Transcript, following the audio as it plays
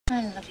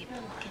I love you,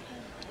 Pumpkin.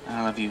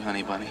 I love you,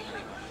 honey bunny.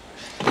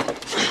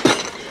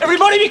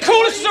 Everybody be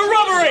cool, this is a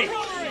robbery!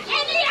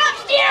 Any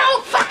of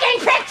you fucking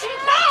pricks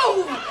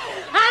move!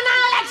 And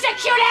I'll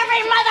execute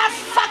every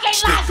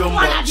motherfucking last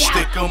one of you!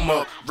 Stick 'em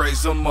up,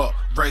 raise 'em up,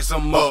 raise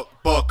 'em up,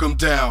 buck 'em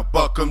down,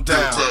 buck 'em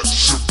down.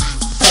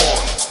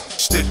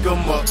 Stick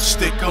 'em up,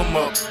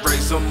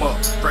 raise 'em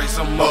up, raise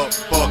 'em up,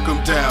 buck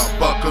 'em down,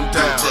 buck 'em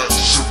down.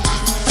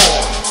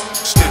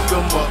 Stick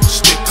 'em up,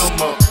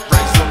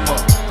 raise 'em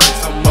up,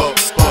 raise 'em up,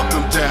 buck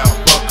 'em down,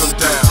 buck 'em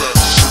down.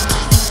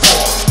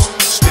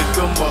 Stick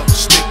 'em up,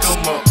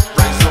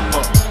 raise 'em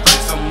up,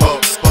 raise 'em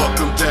up, buck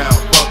 'em down,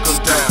 buck 'em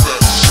down.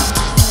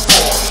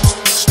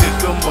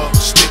 Stick 'em up,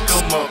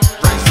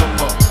 raise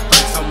 'em up,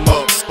 raise 'em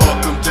up,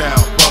 buck 'em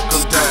down, buck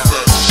 'em down.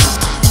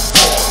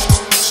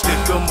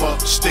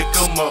 Stick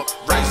 'em up,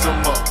 raise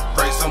 'em up,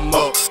 raise 'em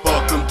up,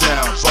 buck 'em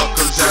down, buck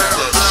 'em down.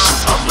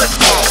 I'm the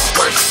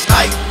worst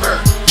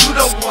nightmare. You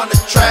don't wanna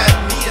try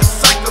me, a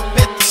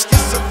psychopathic,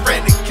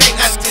 schizophrenic, can't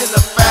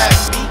identify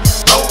me.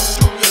 Roll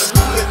through your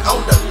hood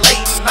on the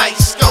late night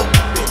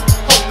scoping,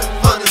 hoping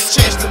for the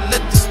chance to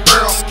let this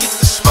girl get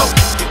the smoke.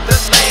 The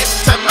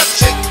last time I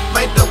checked,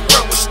 man, the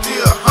world was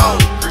still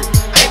hungry.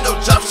 Ain't no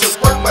jobs at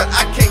work, but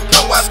I can't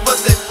go out for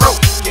that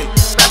broken.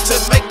 About to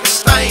make a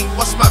stain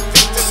once my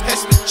victim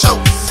has been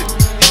chosen.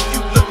 If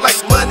you look like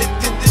money,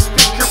 then this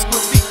picture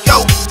will be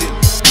golden.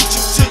 Beat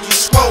you till you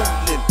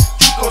swollen,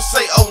 you gon'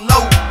 say, oh no,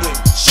 when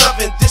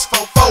shoving this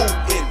fofo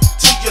in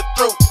to your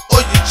throat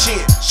or your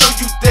chin. Show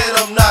you that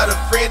I'm not a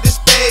friend. This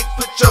bag,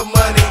 put your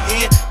money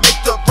in. Make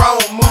the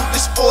wrong move,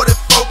 this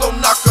 44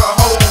 gon' knock a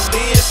hole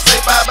in. Say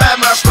bye bye,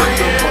 my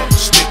friend.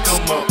 Stick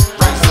 'em up,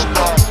 raise 'em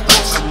up,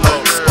 raise 'em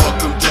up,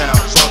 buck 'em down,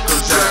 buck 'em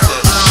down.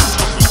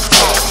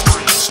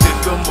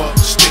 Stick 'em up,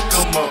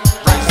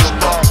 raise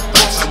 'em up,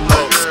 raise 'em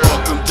up,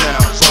 buck 'em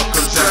down, buck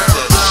 'em down.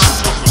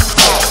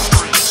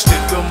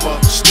 Stick 'em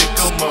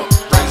up,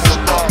 raise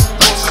 'em up,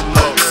 raise 'em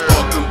up,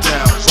 buck 'em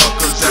down,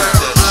 buck 'em down.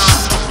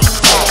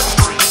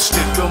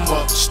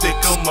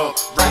 Stick 'em up,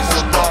 raise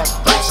 'em up,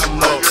 raise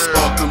 'em up,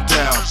 buck 'em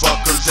down,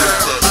 buck 'em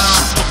down.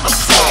 I'm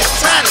sick and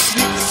tired of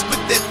niggas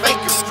with that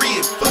fakery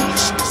and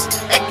foolishness,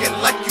 acting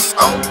like you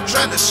own,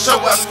 trying to show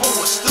out for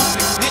a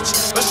stupid bitch.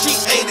 But she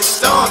ain't as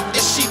dumb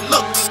as she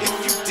look, if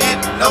you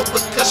didn't know,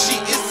 because she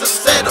is a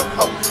setup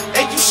hoe.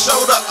 And you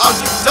showed her all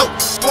you dope,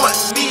 want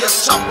me a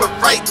chopper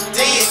right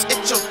dead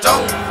at your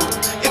dome food.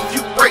 If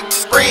you break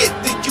bread,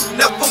 then you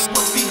never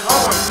would be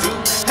harmed, dude.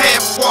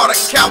 Half-water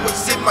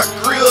cowards in my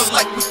grill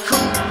like we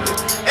cool.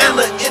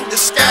 Ella in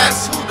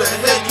disguise, who the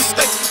hell you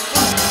think you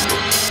fooling?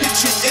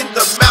 Pitch it in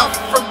the mouth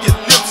from your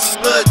lips,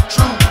 blood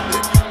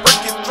drooling.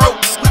 Break your throat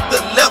with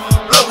the left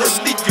blow and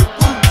leave you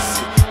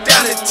woozy.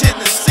 Down in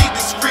Tennessee,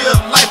 this real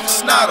life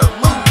is not a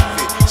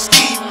movie.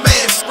 Ski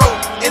mask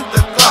wrote in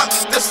the clock,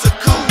 that's a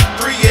cool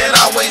 3 and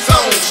always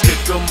on.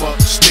 Stick 'em up,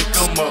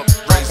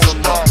 raise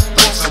 'em up,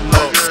 raise 'em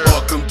up,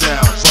 buck 'em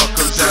down, buck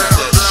 'em down.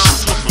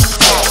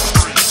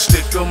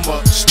 Stick 'em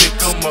up, raise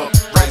 'em up,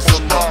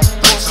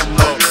 raise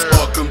 'em up,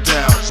 buck 'em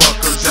down,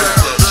 buck 'em down.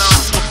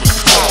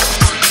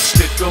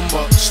 Stick 'em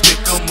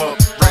up,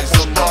 raise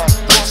 'em up,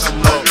 raise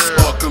 'em up,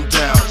 buck 'em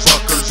down,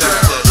 buck 'em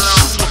down.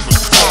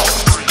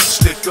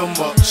 Stick 'em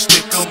up,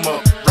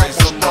 raise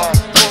 'em up,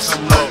 raise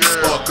 'em up,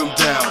 buck 'em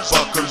down,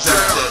 buck 'em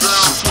down.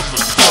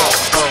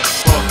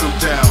 Buck 'em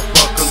down,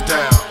 buck 'em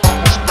down.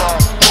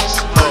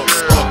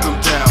 Buck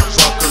 'em down, buck 'em down. Buck 'em down,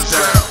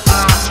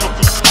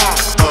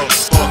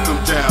 buck 'em down. Buck 'em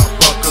down,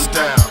 buck 'em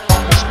down.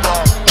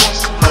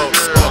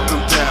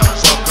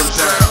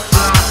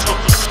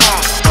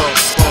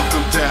 Buck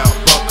 'em down,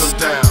 buck 'em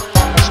down.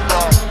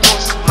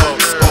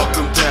 Buck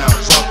 'em down,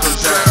 buck 'em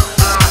down.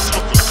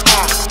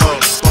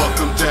 Buck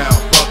 'em down,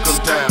 buck 'em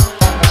down.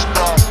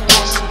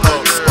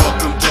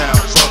 Buck 'em down,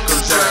 buck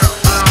 'em down.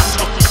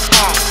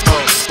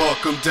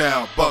 Buck 'em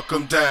down, buck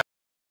 'em down.